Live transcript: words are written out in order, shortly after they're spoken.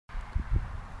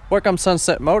Welcome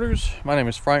Sunset Motors. My name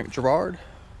is Frank Gerard.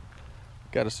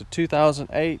 Got us a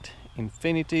 2008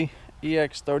 Infiniti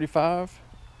EX35.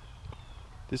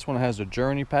 This one has the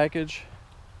Journey package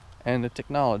and the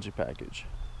Technology package.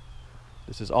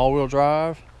 This is all-wheel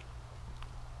drive.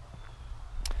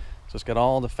 So it's got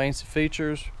all the fancy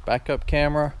features, backup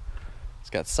camera. It's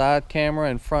got side camera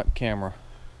and front camera.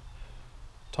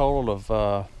 Total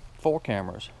of 4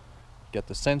 cameras. Got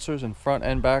the sensors in front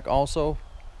and back also.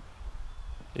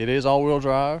 It is all-wheel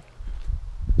drive.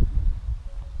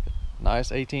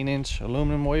 Nice 18-inch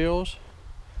aluminum wheels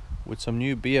with some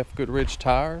new BF Goodrich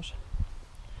tires.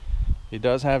 It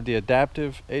does have the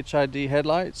adaptive HID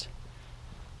headlights.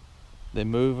 They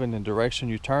move in the direction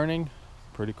you're turning.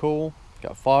 Pretty cool.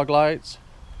 Got fog lights.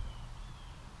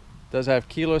 Does have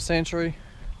keyless entry.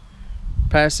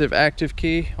 Passive active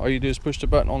key. All you do is push the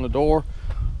button on the door.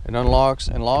 It unlocks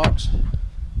and locks.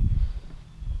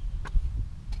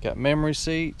 Got memory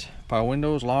seat, power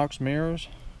windows, locks, mirrors.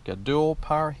 Got dual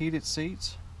power heated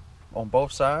seats on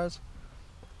both sides.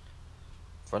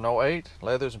 For an 08,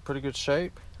 leather's in pretty good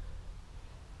shape.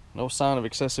 No sign of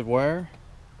excessive wear.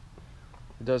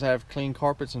 It does have clean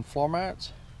carpets and floor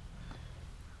mats.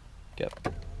 Got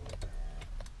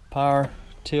power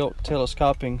tilt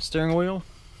telescoping steering wheel.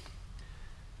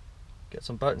 Got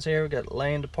some buttons here. We got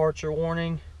lane departure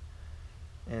warning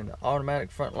and automatic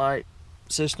front light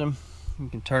system. You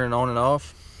can turn it on and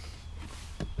off.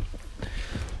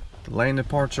 The lane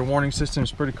departure warning system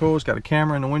is pretty cool. It's got a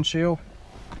camera in the windshield.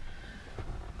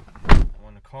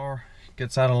 When the car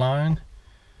gets out of line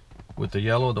with the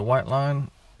yellow or the white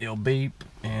line, it'll beep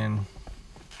and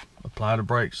apply the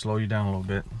brakes, slow you down a little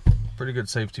bit. Pretty good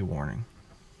safety warning.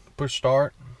 Push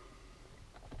start.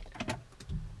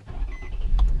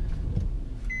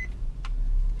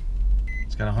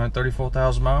 It's got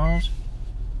 134,000 miles.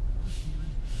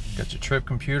 Got your trip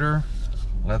computer,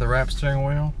 leather wrapped steering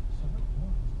wheel.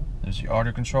 There's your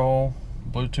audio control,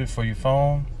 Bluetooth for your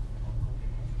phone.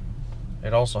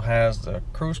 It also has the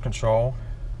cruise control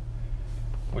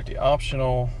with the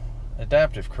optional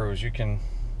adaptive cruise. You can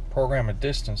program a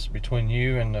distance between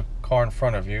you and the car in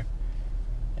front of you,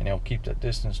 and it'll keep that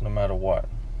distance no matter what.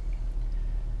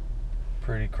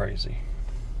 Pretty crazy.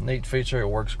 Neat feature, it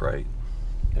works great.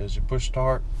 There's your push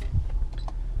start.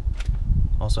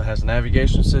 Also has a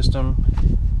navigation system,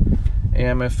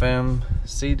 AM, FM,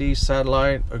 CD,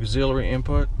 satellite, auxiliary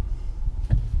input.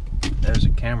 There's a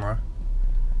camera.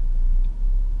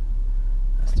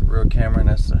 That's the rear camera, and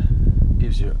that's the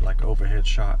gives you like an overhead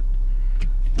shot.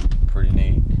 Pretty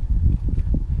neat.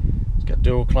 It's got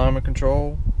dual climate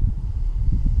control.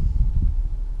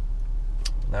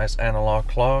 Nice analog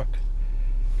clock.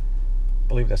 I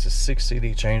believe that's a 6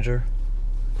 CD changer.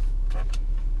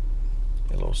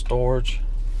 A little storage.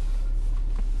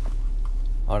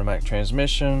 Automatic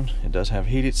transmission. It does have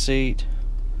heated seat.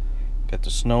 Got the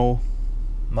snow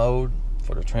mode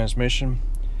for the transmission.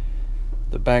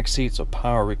 The back seats are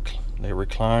power they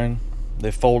recline.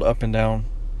 They fold up and down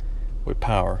with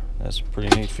power. That's a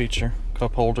pretty neat feature.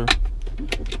 Cup holder.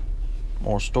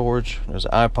 More storage. There's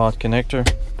an iPod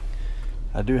connector.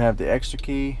 I do have the extra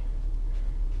key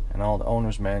and all the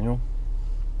owner's manual.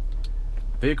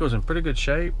 Vehicle's in pretty good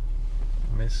shape.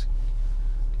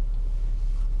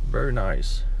 Very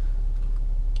nice.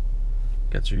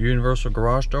 Got your universal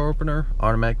garage door opener,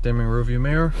 automatic dimming rearview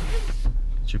mirror.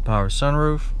 Got your power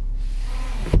sunroof.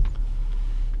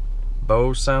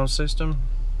 Bose sound system.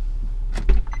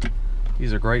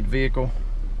 These are a great vehicle.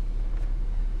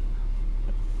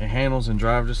 It handles and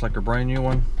drives just like a brand new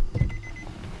one.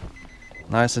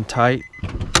 Nice and tight.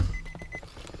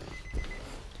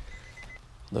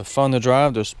 They're fun to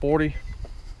drive. They're sporty.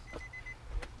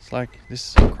 It's like this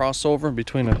is a crossover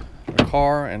between a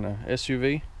car and a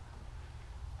SUV.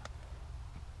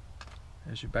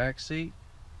 There's your back seat.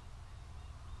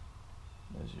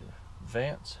 There's your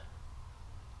vents.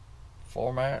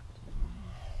 Floor mat.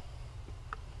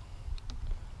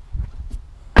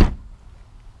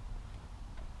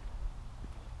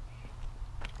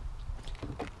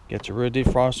 Get your rear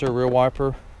defroster, rear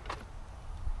wiper.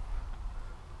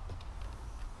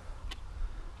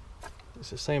 It's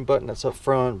the same button that's up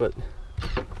front, but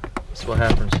that's what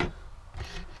happens.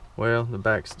 Well,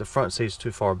 the front seat's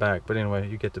too far back, but anyway,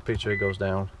 you get the picture. It goes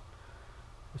down.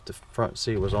 If the front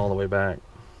seat was all the way back,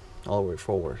 all the way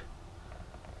forward.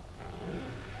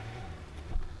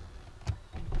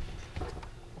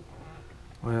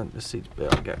 Well, the seat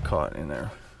belt got caught in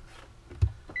there.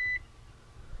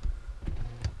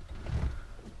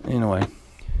 Anyway,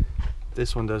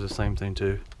 this one does the same thing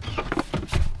too.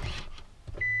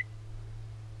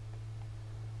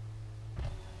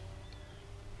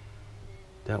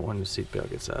 that when the seatbelt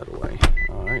gets out of the way.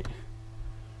 All right.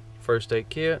 First aid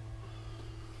kit.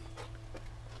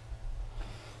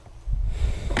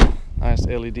 Nice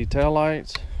LED tail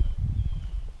lights.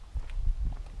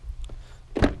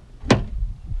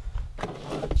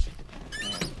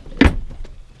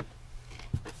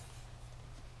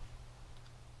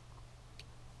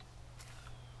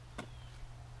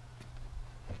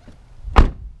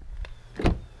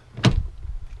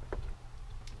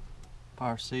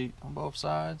 Power seat on both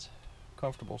sides,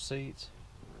 comfortable seats.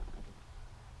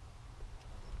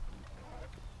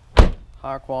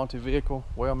 High quality vehicle,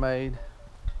 well made.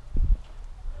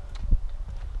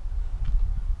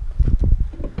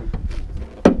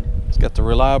 It's got the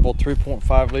reliable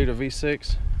 3.5 liter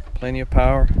V6, plenty of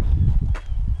power,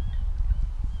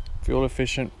 fuel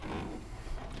efficient.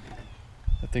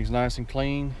 That thing's nice and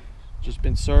clean, just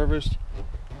been serviced.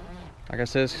 Like I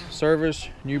said, service,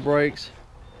 new brakes,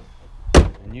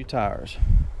 new tires.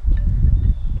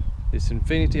 This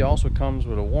Infiniti also comes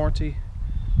with a warranty.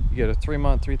 You get a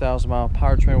 3-month, 3,000 mile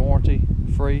powertrain warranty,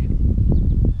 free.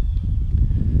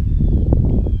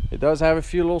 It does have a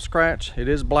few little scratch. It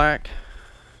is black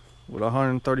with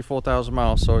 134,000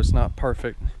 miles, so it's not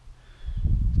perfect.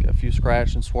 It's got a few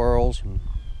scratch and swirls and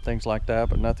things like that,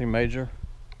 but nothing major.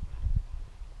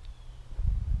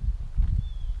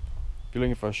 If you're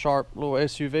looking for a sharp little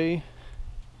SUV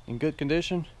in good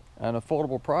condition, an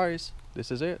affordable price,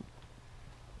 this is it.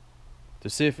 To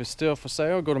see if it's still for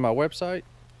sale, go to my website,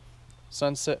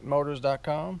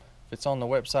 sunsetmotors.com. If it's on the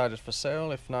website, it's for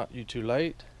sale. If not, you're too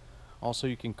late. Also,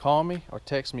 you can call me or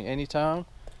text me anytime,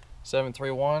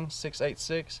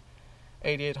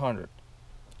 731-686-8800.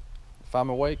 If I'm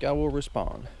awake, I will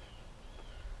respond.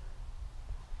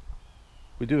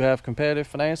 We do have competitive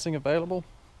financing available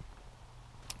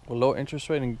with low interest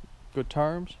rate and good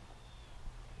terms.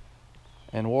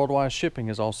 And worldwide shipping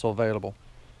is also available.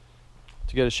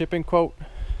 To get a shipping quote,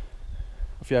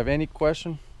 if you have any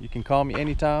question, you can call me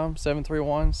anytime,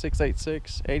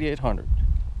 731-686-8800.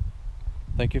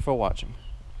 Thank you for watching.